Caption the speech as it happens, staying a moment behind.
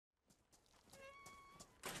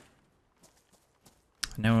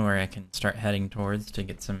know where I can start heading towards to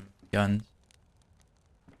get some guns.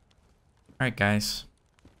 Alright guys,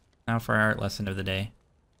 now for our art lesson of the day.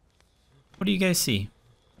 What do you guys see?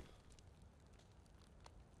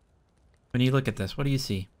 When you look at this, what do you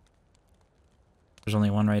see? There's only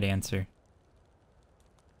one right answer.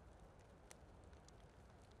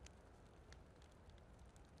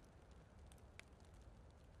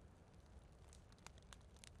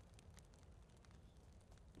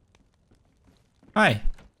 Hi.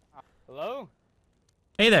 Hello?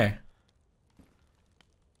 Hey there.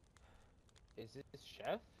 Is this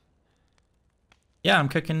Chef? Yeah, I'm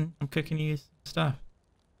cooking you stuff.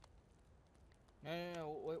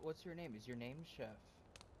 No. What's your name? Is your name Chef?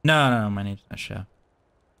 No, my name's not Chef.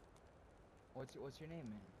 What's your name,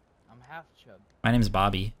 man? I'm Half-Chub. My name's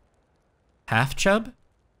Bobby. Half-Chub?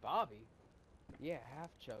 Bobby? Yeah,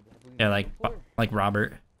 Half-Chub. Yeah, like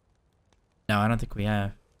Robert. No, I don't think we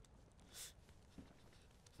have.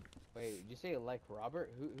 Wait, did you say like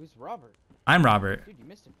Robert? Who's Robert? I'm Robert. Dude, you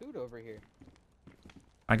missed the food over here.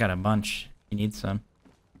 I got a bunch. You need some?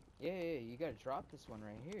 Yeah, you gotta drop this one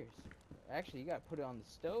right here. Actually, you gotta put it on the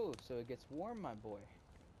stove so it gets warm, my boy.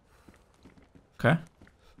 Okay.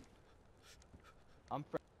 I'm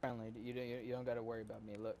friendly. You don't gotta worry about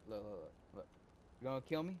me. Look. You gonna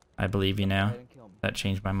kill me? I believe you now. Go ahead and kill me. That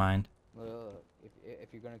changed my mind. Look. If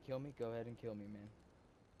you're gonna kill me, go ahead and kill me, man.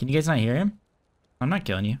 Can you guys not hear him? I'm not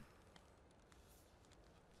killing you.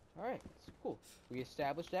 Alright, it's cool. We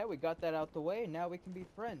established that, we got that out the way, and now we can be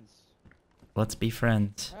friends. Let's be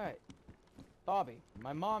friends. Alright. Bobby.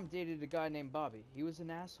 My mom dated a guy named Bobby. He was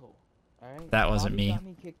an asshole. Alright? That wasn't Bobby me. got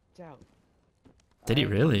me kicked out. Did he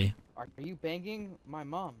really? Are you banging my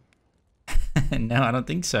mom? No, I don't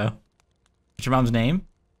think so. What's your mom's name?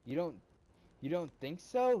 You don't think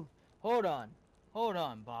so? Hold on,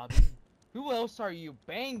 Bobby. Who else are you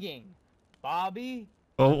banging? Bobby?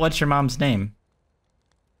 Well, what's your mom's name?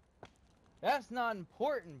 That's not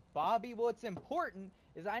important, Bobby. What's important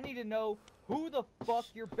is I need to know who the fuck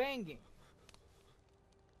you're banging.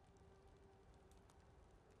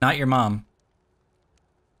 Not your mom.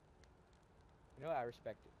 You know, I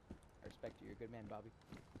respect it. I respect you. You're a good man, Bobby.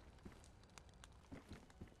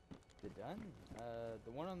 Is it done?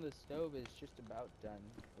 The one on the stove is just about done.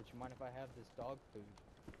 Would you mind if I have this dog food?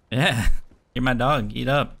 Yeah, you're my dog. Eat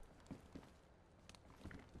up.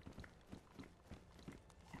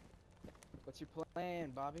 What's your plan,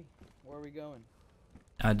 Bobby? Where are we going?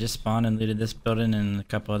 I just spawned and looted this building and a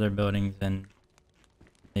couple other buildings and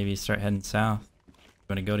maybe start heading south. You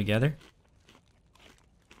wanna go together?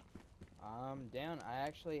 I'm down. I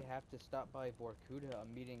actually have to stop by Vorkuta.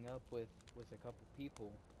 I'm meeting up with a couple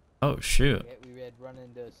people. Oh, shoot. We had run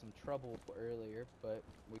into some trouble earlier, but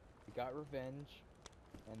we got revenge,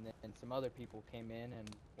 and then some other people came in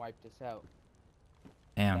and wiped us out.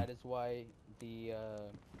 Damn. That is why the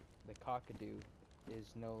cockadoo is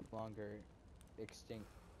no longer extinct,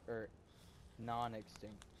 or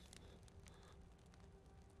non-extinct.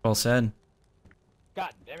 Well said.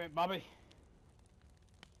 God damn it, Bobby!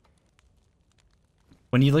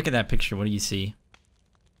 When you look at that picture, what do you see?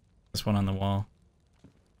 This one on the wall.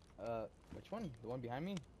 Which one? The one behind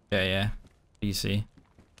me? Yeah. What do you see?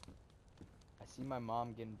 I see my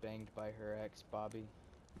mom getting banged by her ex, Bobby.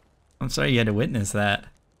 I'm sorry you had to witness that.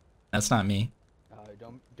 That's not me.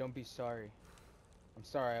 Don't be sorry. I'm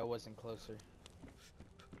sorry I wasn't closer.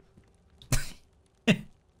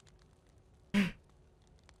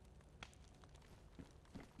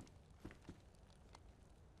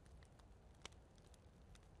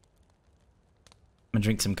 I'm gonna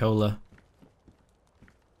drink some cola.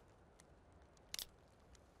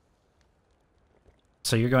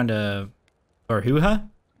 So you're going to Orhuha?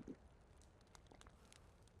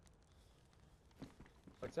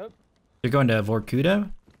 What's up? You're going to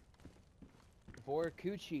Vorkuta?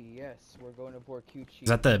 Vorkuchi, yes, we're going to Vorkuchi. Is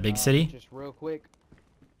that the big city? Just real quick.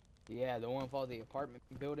 Yeah, the one with all the apartment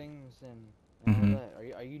buildings and all that.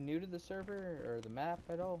 Are you new to the server or the map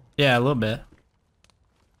at all? Yeah, a little bit.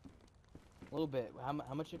 A little bit. How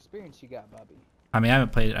much experience you got, Bobby? I mean, I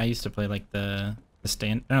haven't played. I used to play like the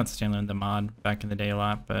standalone, the mod back in the day a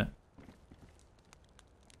lot, but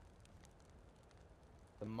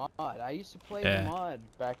The mod. I used to play the mod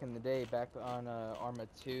back in the day, back on Arma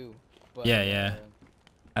 2. But, yeah.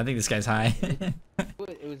 I think this guy's high.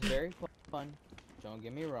 it was very fun. Don't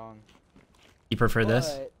get me wrong. You prefer this?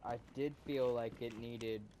 But I did feel like it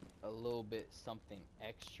needed a little bit something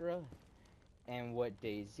extra, and what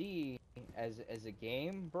DayZ as a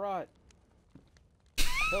game brought, I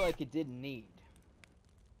felt like it didn't need.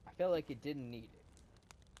 I felt like it didn't need it.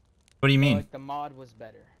 What do you mean? Like the mod was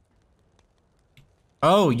better.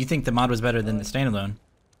 Oh, you think the mod was better than the standalone?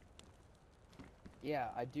 Yeah,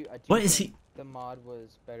 I do What is think he? the mod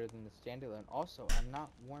was better than the standalone. Also, I'm not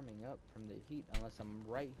warming up from the heat unless I'm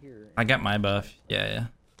right here. I In got my the buff. fireplace. Yeah, yeah.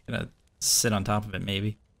 Gonna sit on top of it,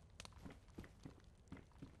 maybe.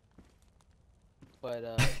 But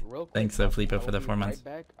real quick, Thanks, though, Poppy, Felipe, I for will the be 4 months.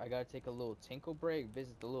 right back. I gotta take a little tinkle break,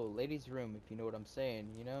 visit the little ladies' room, if you know what I'm saying.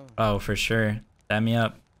 You know? Oh, for sure. Dab me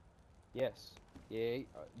up. Yes. Yeah.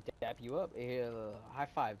 Dap you up. High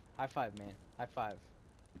five, man. High five.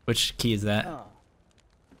 Which key is that? Uh.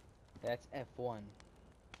 That's F1.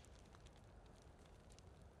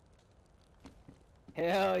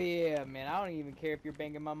 Hell yeah, man. I don't even care if you're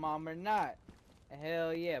banging my mom or not.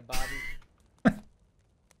 Hell yeah, Bobby.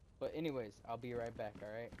 But anyways, I'll be right back,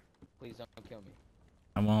 alright? Please don't kill me.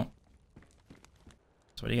 I won't.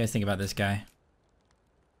 So what do you guys think about this guy?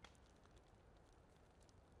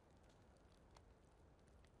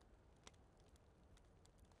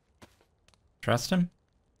 Trust him?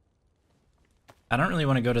 I don't really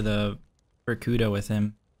want to go to the Barcuda with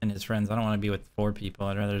him and his friends. I don't want to be with 4 people.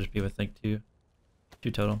 I'd rather just be with like 2.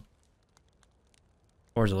 2 total.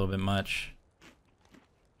 4's a little bit much.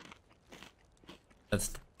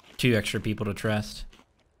 That's 2 extra people to trust.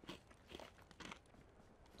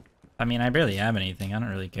 I mean, I barely have anything. I don't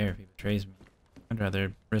really care if he betrays me. I'd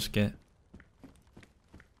rather risk it.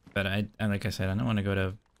 But I like I said, I don't want to go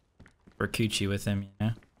to Berkuchi with him, you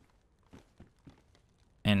know?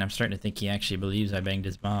 And I'm starting to think he actually believes I banged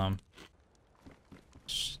his mom.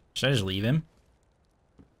 Should I just leave him?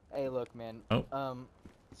 Hey, look, man. Oh.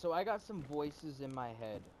 So I got some voices in my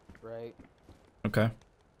head, right? Okay.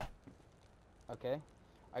 Okay?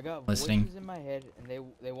 I got Listening. voices in my head, and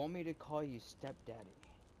they want me to call you stepdaddy.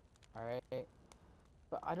 Alright?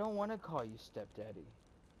 But I don't want to call you stepdaddy.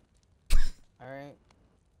 Alright?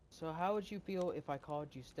 So how would you feel if I called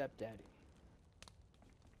you stepdaddy?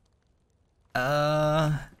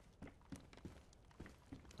 I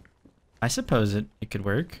suppose it could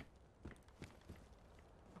work.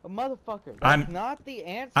 A motherfucker, that's not the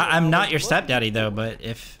answer. I'm not your was looking stepdaddy though, for. but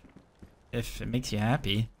if it makes you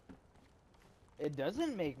happy. It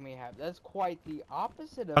doesn't make me happy. That's quite the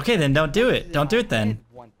opposite of Okay, that. then don't do Voices it. in Don't do my it then. head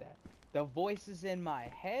want that. The voices in my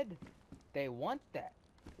head, they want that,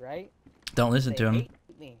 right? Don't listen They to him.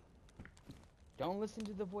 hate me. Don't listen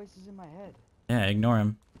to the voices in my head. Yeah, ignore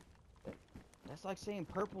him. That's like saying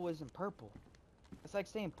purple isn't purple. That's like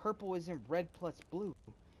saying purple isn't red plus blue.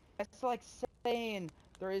 That's like saying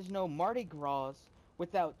there is no Mardi Gras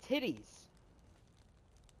without titties.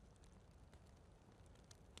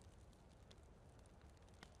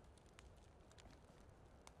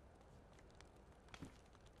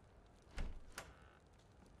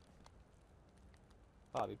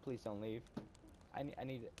 Bobby, please don't leave. I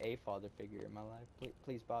need a father figure in my life.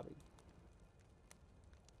 Please, Bobby.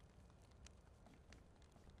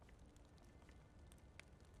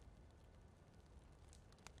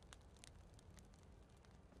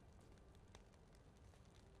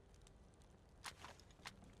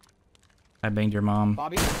 I banged your mom.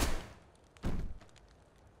 Bobby?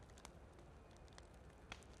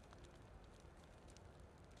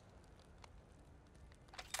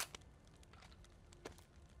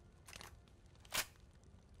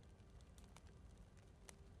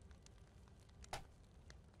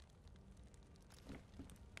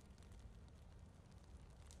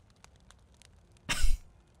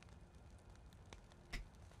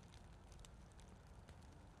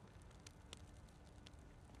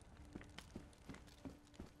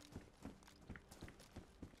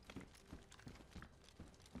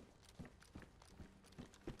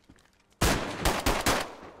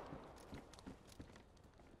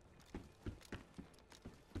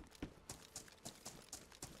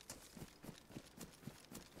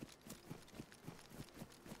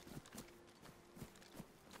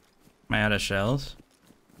 Am I out of shells?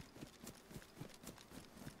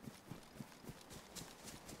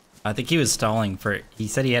 I think he was stalling for. He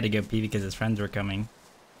said he had to go pee because his friends were coming.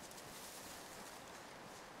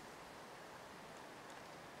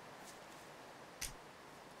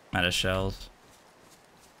 I'm out of shells.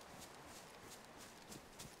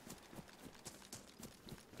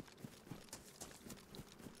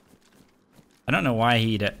 I don't know why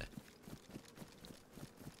he'd.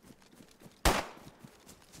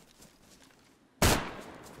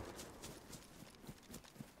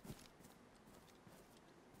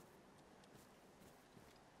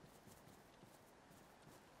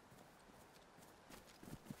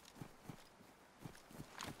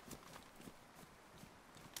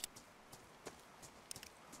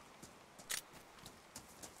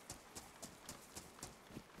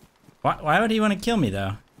 Why would he want to kill me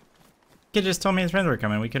though? He could just told me his friends were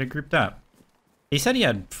coming. We could have grouped up. He said he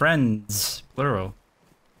had friends, plural.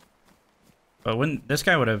 But when this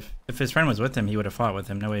guy would have, if his friend was with him, he would have fought with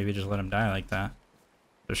him. No way if you just let him die like that.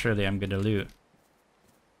 So surely I'm good to loot.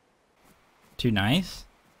 Too nice?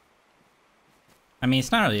 I mean,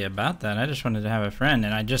 it's not really about that. I just wanted to have a friend,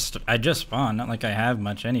 and I just spawned. Not like I have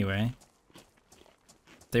much anyway.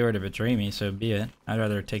 If they were to betray me, so be it. I'd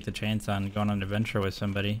rather take the chance on going on an adventure with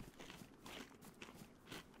somebody.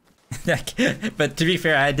 But to be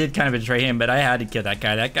fair, I did kind of betray him, but I had to kill that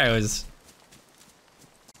guy. That guy was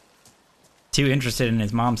too interested in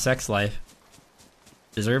his mom's sex life.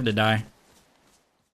 Deserved to die.